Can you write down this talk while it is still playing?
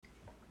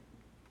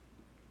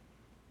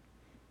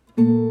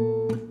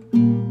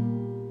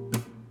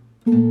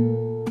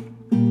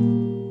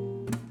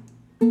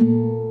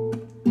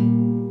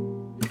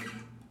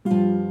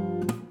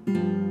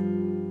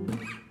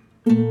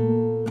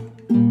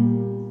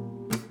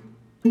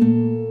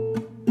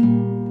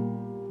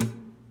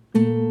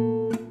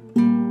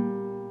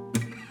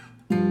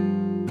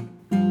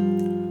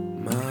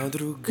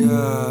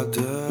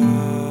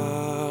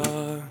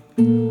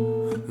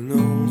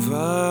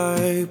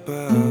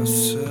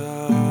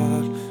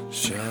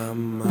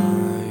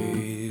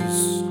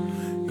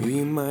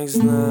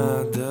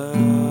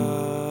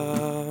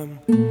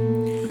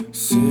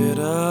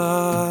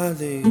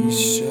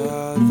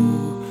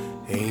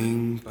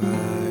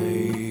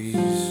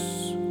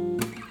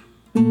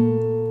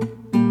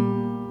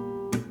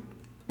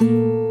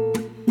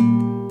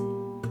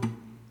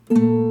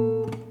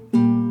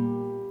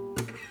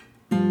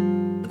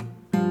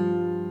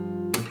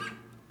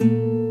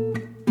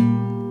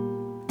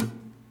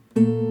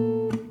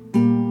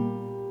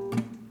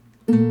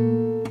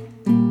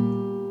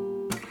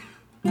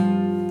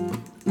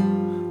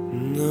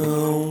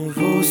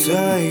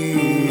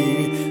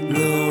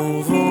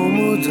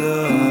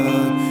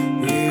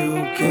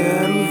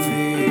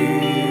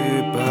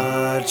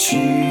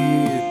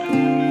partir.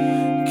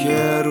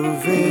 Quero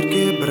ver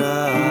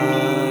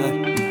quebrar,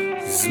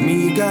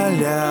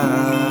 esmigalhar,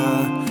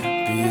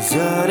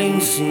 pisar em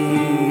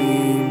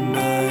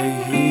cima e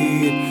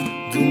rir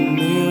do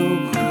meu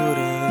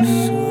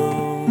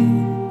coração.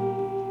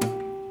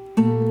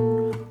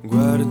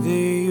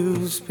 Guardei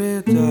os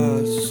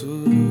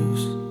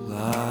pedaços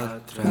lá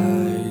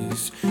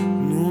atrás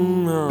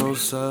num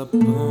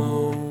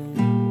alçapão,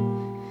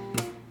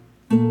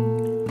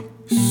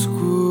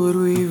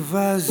 escuro e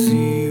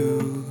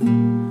vazio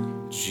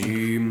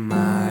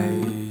demais.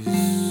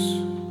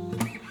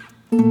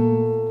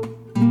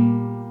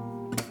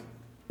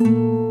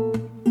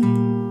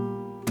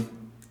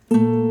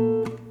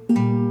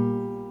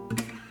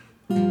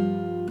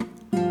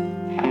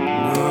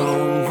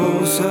 Não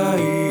vou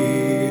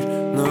sair,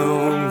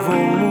 não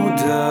vou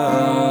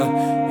mudar.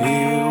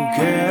 Eu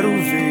quero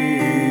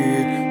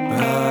ver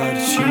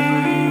partir,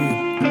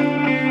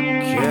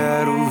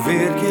 quero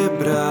ver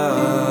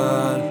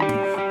quebrar,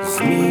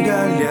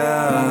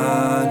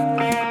 esmigalhar,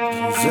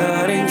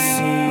 pisar em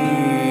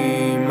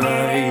cima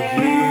e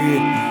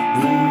rir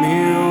do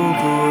meu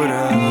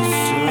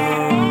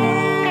coração,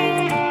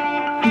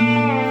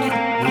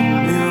 do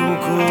meu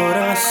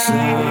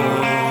coração.